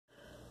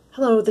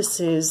Hello, this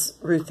is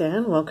Ruth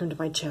Ann. Welcome to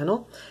my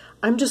channel.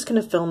 I'm just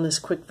going to film this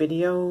quick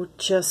video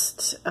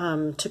just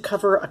to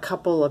cover a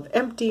couple of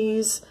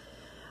empties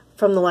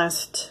from the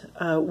last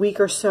week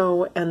or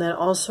so, and then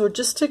also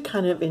just to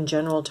kind of in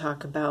general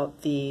talk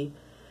about the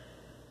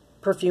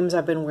perfumes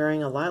I've been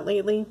wearing a lot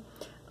lately.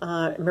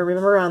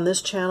 Remember, on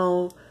this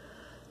channel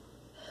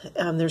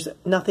there's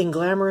nothing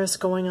glamorous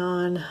going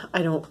on.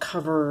 I don't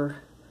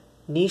cover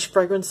niche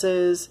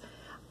fragrances.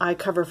 I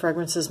cover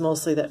fragrances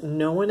mostly that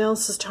no one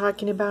else is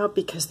talking about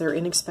because they're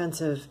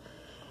inexpensive,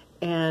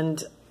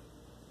 and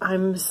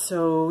I'm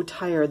so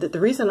tired that the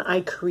reason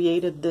I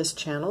created this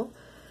channel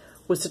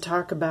was to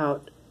talk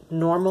about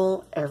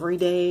normal,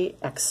 everyday,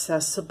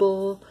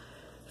 accessible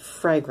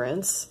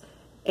fragrance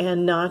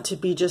and not to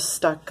be just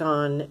stuck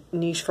on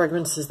niche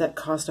fragrances that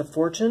cost a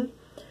fortune.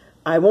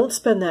 I won't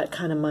spend that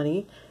kind of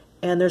money,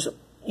 and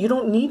you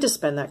don't need to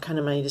spend that kind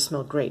of money to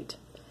smell great.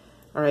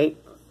 All right?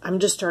 I'm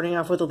just starting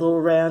off with a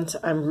little rant.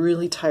 I'm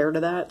really tired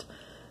of that.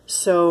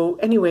 So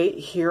anyway,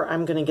 here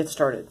I'm going to get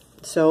started.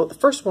 So the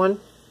first one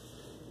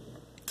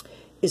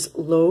is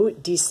L'Eau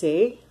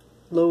d'Issey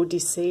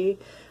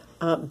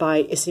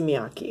by Issey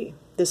Miyake.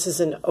 This is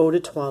an eau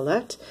de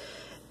toilette.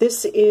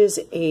 This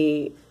is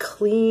a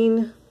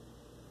clean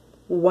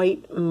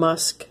white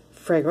musk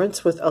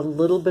fragrance with a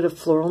little bit of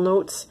floral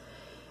notes.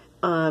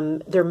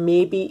 There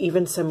may be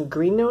even some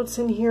green notes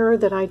in here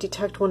that I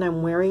detect when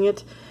I'm wearing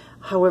it.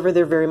 However,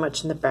 they're very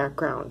much in the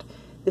background.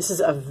 This is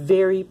a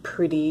very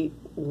pretty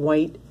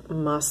white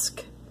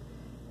musk,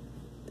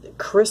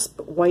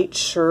 crisp white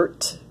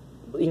shirt,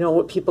 you know,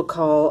 what people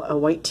call a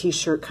white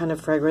t-shirt kind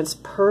of fragrance.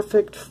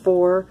 Perfect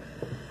for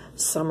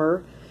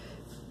summer.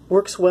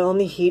 Works well in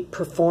the heat,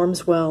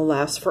 performs well,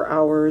 lasts for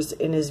hours,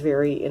 and is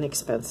very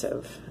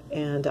inexpensive.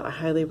 And I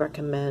highly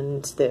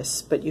recommend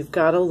this, but you've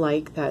got to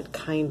like that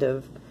kind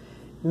of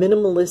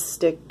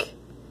minimalistic,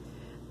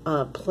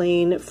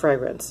 plain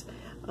fragrance.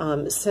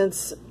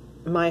 Since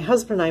my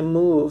husband and I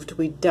moved,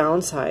 we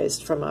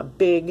downsized from a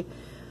big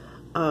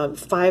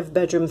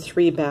 5-bedroom,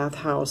 3-bath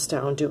house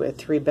down to a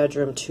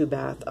 3-bedroom,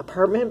 2-bath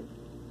apartment.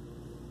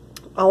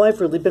 All I've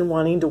really been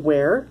wanting to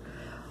wear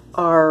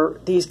are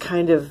these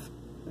kind of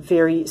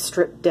very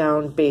stripped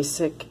down,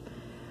 basic,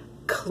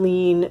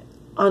 clean,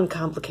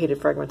 uncomplicated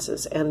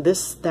fragrances. And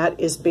that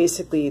is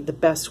basically the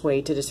best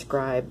way to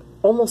describe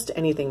almost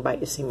anything by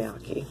Issey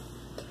Miyake.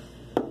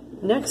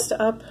 Next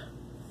up,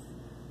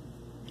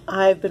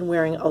 I've been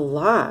wearing a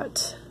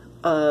lot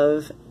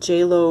of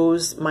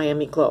JLo's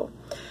Miami Glow.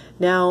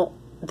 Now,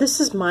 this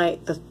is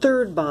the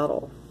third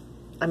bottle.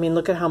 I mean,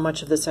 look at how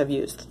much of this I've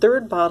used. The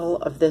third bottle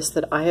of this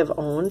that I have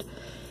owned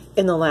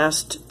in the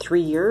last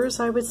 3 years,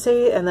 I would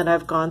say, and that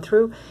I've gone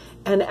through.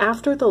 And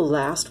after the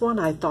last one,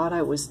 I thought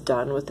I was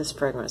done with this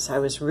fragrance. I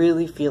was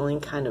really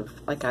feeling kind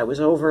of like I was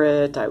over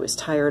it. I was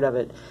tired of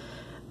it.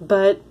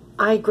 But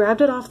I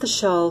grabbed it off the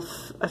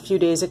shelf a few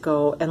days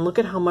ago, and look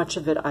at how much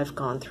of it I've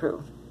gone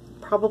through.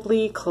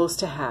 Probably close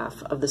to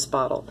half of this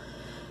bottle.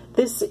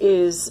 This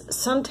is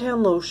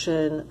suntan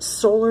lotion,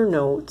 solar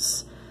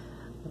notes,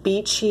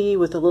 beachy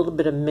with a little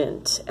bit of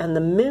mint. And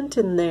the mint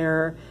in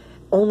there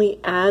only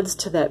adds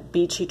to that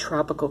beachy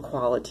tropical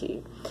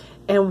quality.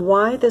 And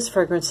why this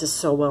fragrance is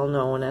so well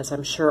known, as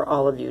I'm sure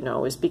all of you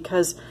know, is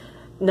because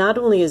not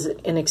only is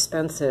it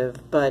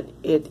inexpensive, but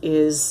it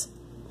is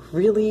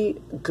really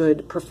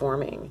good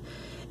performing.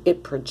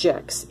 It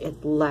projects,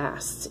 it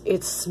lasts,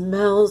 it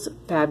smells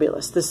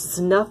fabulous. This is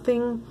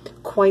nothing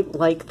quite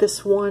like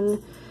this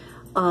one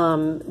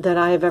that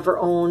I have ever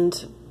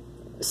owned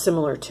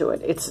similar to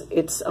it.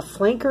 It's a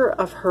flanker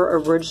of her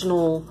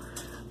original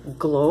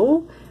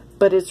Glow,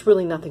 but it's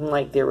really nothing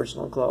like the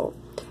original Glow.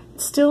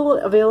 It's still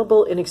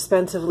available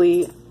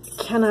inexpensively.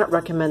 Cannot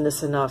recommend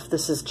this enough.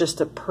 This is just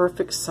a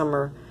perfect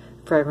summer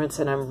fragrance,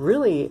 and I'm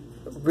really,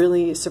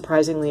 really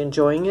surprisingly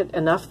enjoying it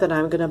enough that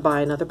I'm going to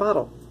buy another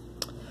bottle.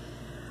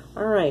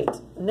 All right,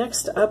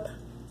 next up,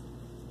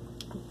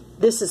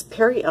 this is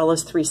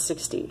Ellis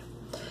 360.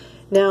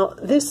 Now,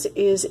 this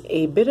is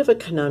a bit of a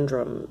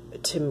conundrum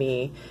to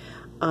me.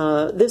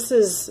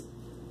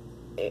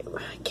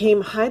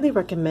 Came highly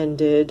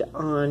recommended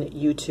on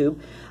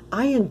YouTube.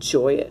 I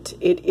enjoy it.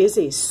 It is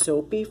a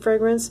soapy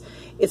fragrance.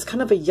 It's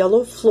kind of a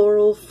yellow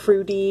floral,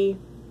 fruity,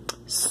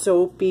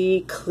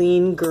 soapy,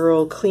 clean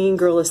girl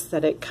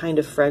aesthetic kind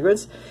of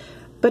fragrance.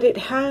 But it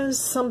has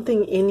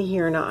something in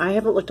here. Now, I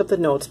haven't looked up the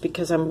notes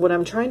because what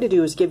I'm trying to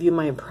do is give you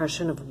my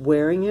impression of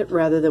wearing it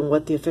rather than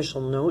what the official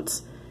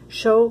notes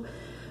show.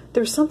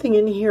 There's something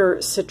in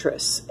here,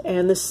 citrus,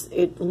 and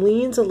it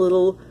leans a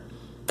little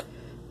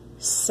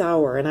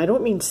sour. And I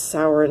don't mean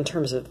sour in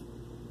terms of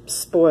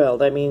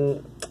spoiled. I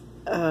mean,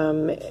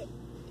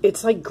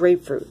 it's like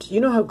grapefruit. You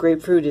know how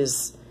grapefruit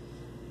is,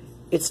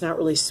 it's not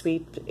really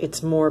sweet,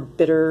 it's more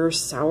bitter,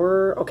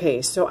 sour. Okay,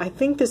 so I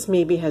think this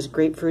maybe has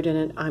grapefruit in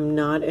it. I'm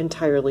not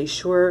entirely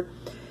sure.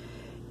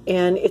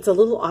 And it's a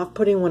little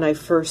off-putting when I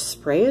first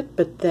spray it,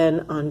 but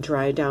then on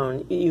dry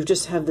down, you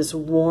just have this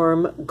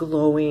warm,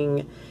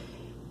 glowing,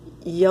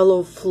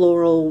 yellow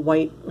floral,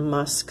 white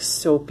musk,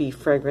 soapy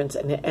fragrance.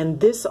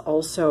 And this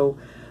also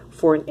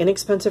For an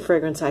inexpensive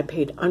fragrance, I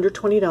paid under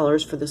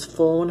 $20 for this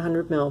full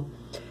 100 ml.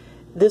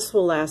 This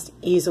will last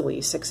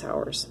easily 6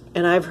 hours.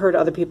 And I've heard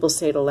other people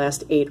say it'll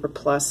last 8 or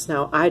plus.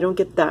 Now, I don't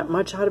get that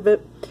much out of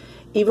it.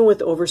 Even with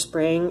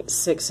overspraying,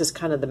 6 is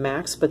kind of the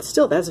max, but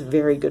still, that's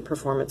very good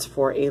performance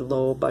for a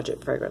low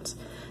budget fragrance.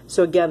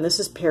 So again, this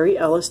is Perry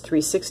Ellis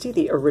 360,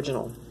 the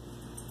original.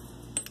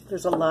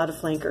 There's a lot of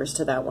flankers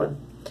to that one.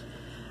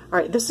 All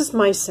right, this is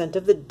my scent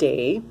of the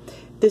day.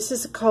 This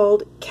is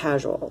called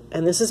Casual,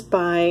 and this is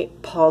by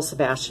Paul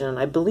Sebastian. And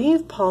I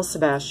believe Paul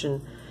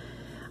Sebastian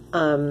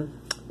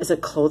is a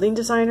clothing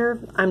designer.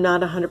 I'm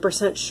not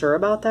 100% sure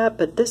about that,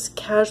 but this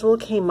Casual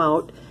came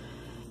out,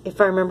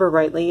 if I remember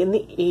rightly, in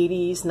the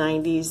 80s,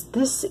 90s.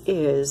 This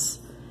is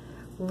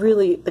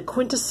really the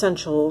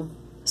quintessential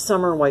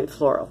summer white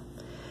floral.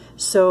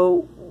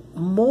 So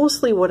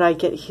mostly what I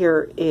get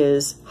here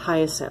is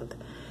hyacinth.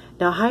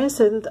 Now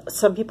hyacinth,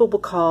 some people will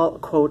call,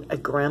 quote, a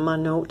grandma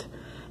note.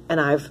 And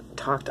I've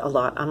talked a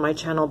lot on my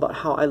channel about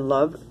how I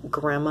love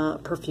grandma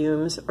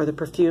perfumes, or the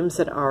perfumes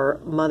that our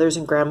mothers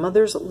and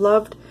grandmothers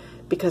loved,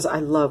 because I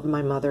love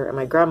my mother and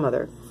my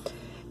grandmother.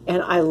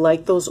 And I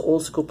like those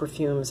old school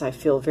perfumes. I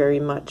feel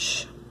very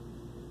much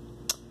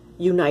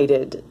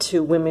united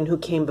to women who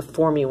came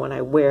before me when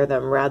I wear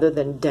them, rather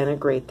than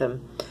denigrate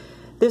them.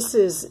 This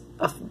is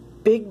a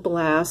big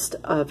blast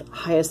of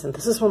hyacinth.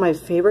 This is one of my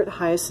favorite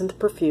hyacinth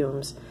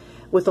perfumes,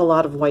 with a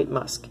lot of white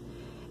musk.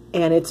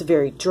 And it's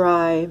very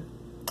dry.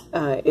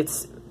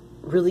 It's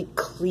really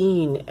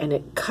clean, and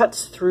it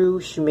cuts through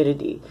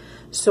humidity.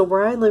 So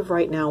where I live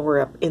right now, we're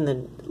up in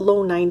the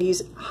low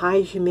 90s, high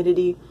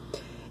humidity.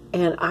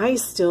 And I'm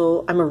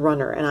a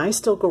runner, and I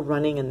still go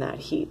running in that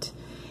heat.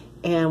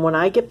 And when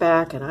I get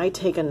back and I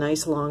take a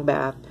nice long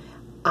bath,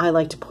 I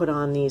like to put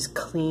on these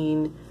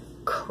clean,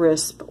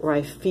 crisp, where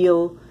I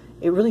feel,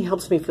 it really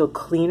helps me feel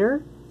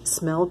cleaner,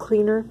 smell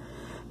cleaner.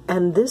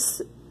 And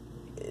this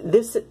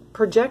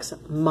projects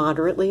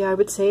moderately, I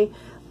would say,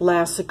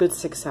 lasts a good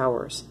 6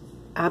 hours.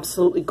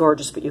 Absolutely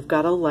gorgeous, but you've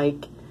got to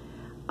like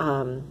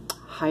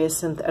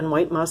hyacinth and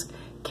white musk.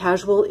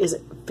 Casual is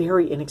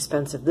very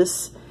inexpensive.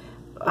 This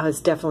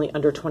is definitely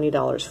under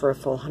 $20 for a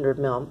full 100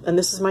 ml. And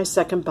this is my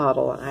second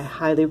bottle, and I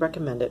highly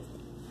recommend it.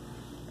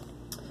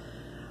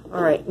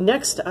 All right,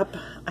 next up,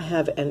 I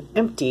have an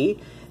empty.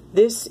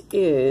 This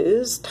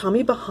is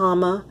Tommy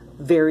Bahama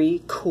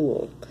Very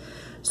Cool.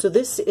 So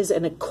this is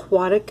an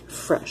aquatic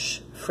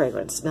fresh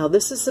fragrance. Now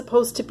this is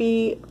supposed to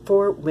be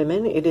for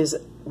women. It is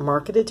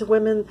marketed to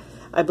women.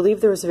 I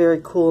believe there is a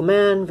Very Cool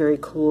man, Very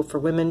Cool for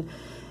women.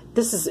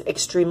 This is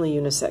extremely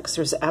unisex.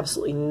 There's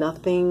absolutely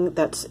nothing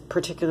that's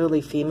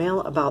particularly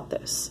female about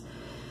this.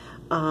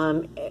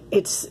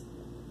 It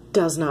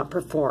does not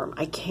perform.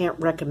 I can't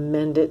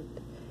recommend it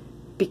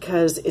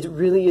because it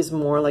really is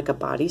more like a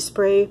body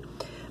spray,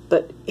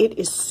 but it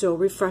is so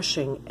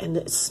refreshing and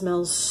it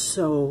smells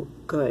so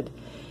good.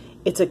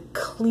 It's a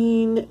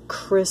clean,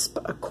 crisp,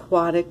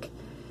 aquatic,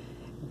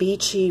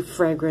 beachy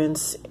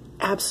fragrance,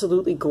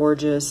 absolutely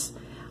gorgeous.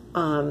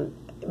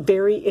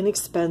 Very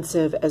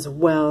inexpensive as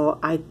well.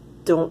 I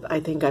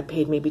think I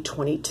paid maybe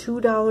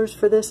 $22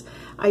 for this.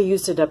 I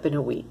used it up in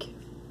a week.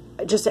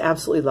 I just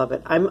absolutely love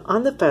it. I'm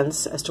on the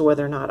fence as to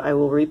whether or not I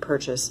will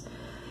repurchase.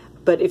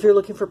 But if you're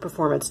looking for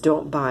performance,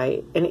 don't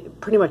buy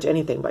pretty much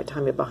anything by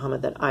Tommy Bahama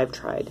that I've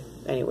tried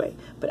anyway.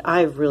 But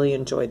I've really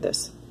enjoyed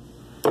this.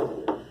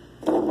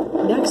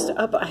 Next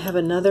up, I have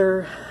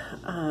another,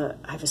 I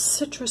have a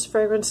citrus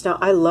fragrance. Now,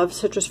 I love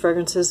citrus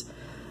fragrances.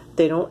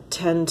 They don't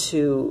tend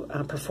to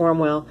perform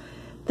well.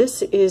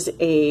 This is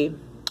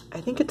I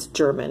think it's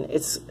German.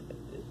 It's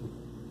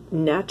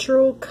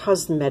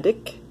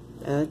Naturkosmetik.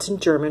 It's in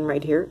German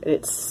right here.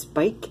 It's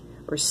Speick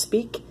or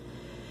Speak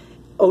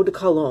Eau de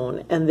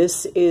Cologne. And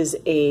this is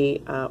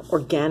a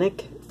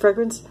organic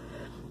fragrance.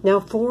 Now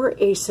for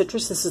a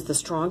citrus, this is the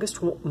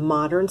strongest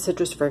modern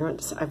citrus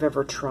fragrance I've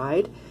ever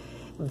tried.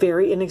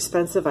 Very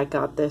inexpensive. I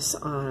got this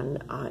on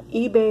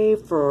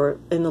eBay for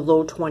in the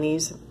low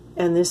 20s.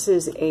 And this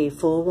is a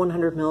full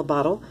 100 ml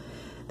bottle.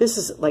 This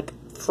is like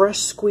fresh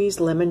squeezed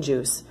lemon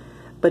juice,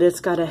 but it's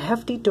got a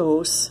hefty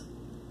dose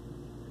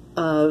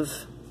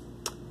of,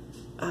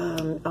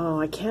 oh,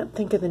 I can't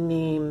think of the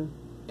name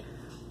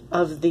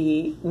of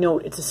the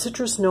note. It's a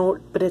citrus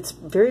note, but it's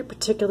very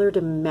particular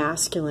to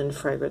masculine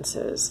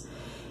fragrances.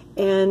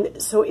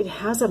 And so it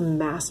has a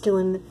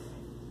masculine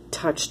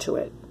touch to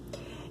it.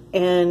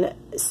 And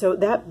so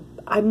that,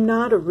 I'm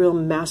not a real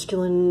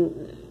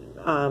masculine,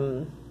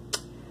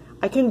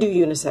 I can do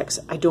unisex.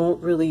 I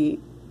don't really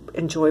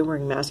enjoy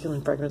wearing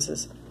masculine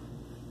fragrances.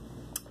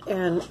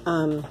 And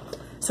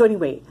so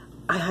anyway,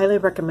 I highly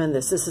recommend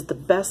this. This is the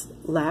best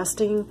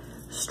lasting,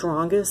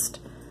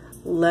 strongest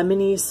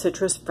lemony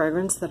citrus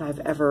fragrance that I've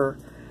ever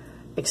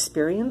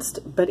experienced,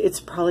 but it's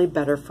probably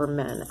better for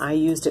men. I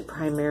used it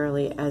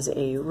primarily as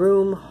a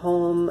room,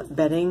 home,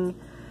 bedding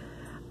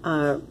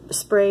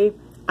spray.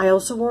 I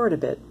also wore it a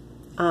bit,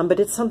 but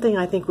it's something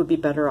I think would be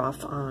better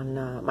off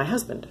on my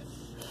husband.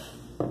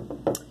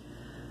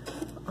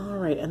 All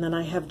right, and then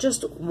I have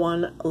just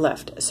one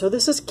left. So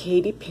this is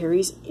Katy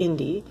Perry's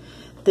Indi.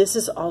 This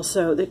is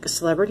also the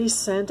celebrity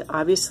scent,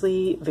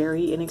 obviously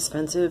very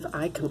inexpensive.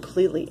 I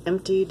completely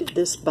emptied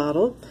this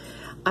bottle.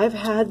 I've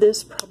had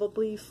this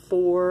probably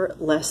for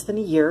less than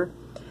a year.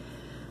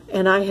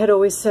 And I had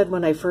always said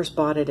when I first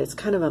bought it, it's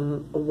kind of a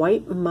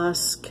white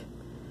musk.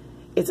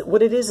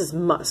 What it is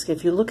musk.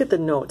 If you look at the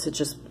notes, it's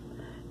just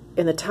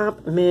in the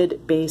top,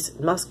 mid, base,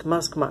 musk,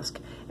 musk, musk.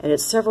 And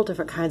it's several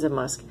different kinds of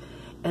musk.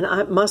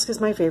 And musk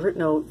is my favorite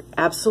note.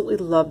 Absolutely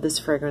love this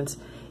fragrance.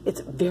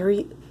 It's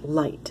very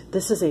light.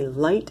 This is a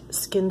light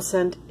skin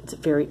scent. It's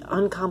very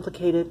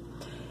uncomplicated.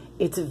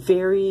 It's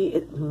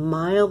very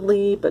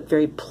mildly but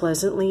very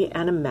pleasantly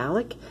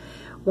animalic.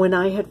 When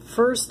I had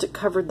first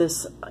covered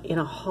this in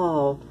a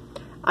haul,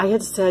 I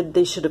had said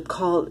they should have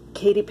called,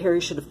 Katy Perry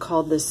should have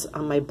called this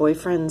on my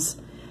boyfriend's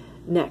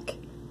neck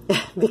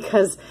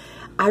because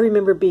I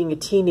remember being a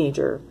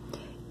teenager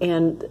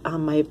and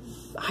my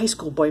high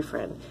school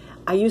boyfriend,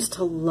 I used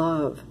to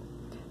love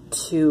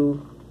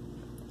to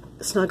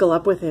snuggle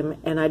up with him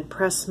and I'd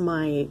press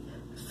my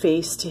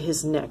face to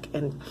his neck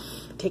and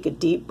take a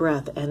deep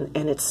breath and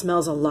it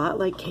smells a lot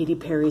like Katy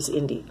Perry's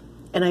Indi.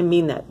 And I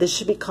mean that. This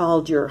should be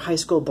called your high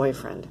school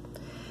boyfriend.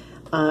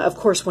 Of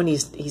course, when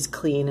he's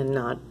clean and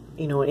not,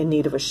 you know, in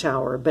need of a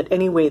shower. But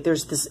anyway,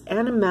 there's this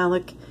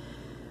animalic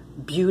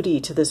beauty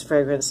to this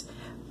fragrance,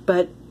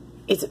 but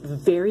it's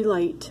very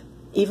light.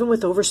 Even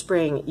with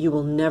overspraying, you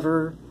will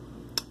never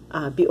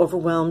be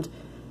overwhelmed.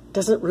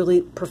 Doesn't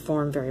really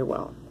perform very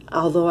well.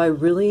 Although I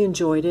really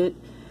enjoyed it,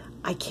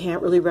 I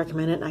can't really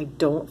recommend it, and I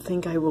don't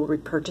think I will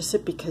repurchase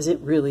it because it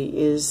really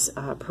is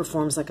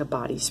performs like a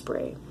body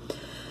spray.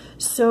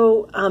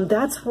 So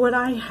that's what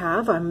I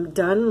have. I'm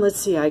done. Let's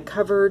see, I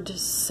covered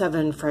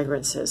 7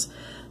 fragrances.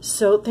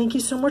 So thank you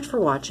so much for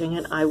watching,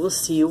 and I will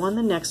see you on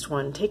the next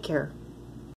one. Take care.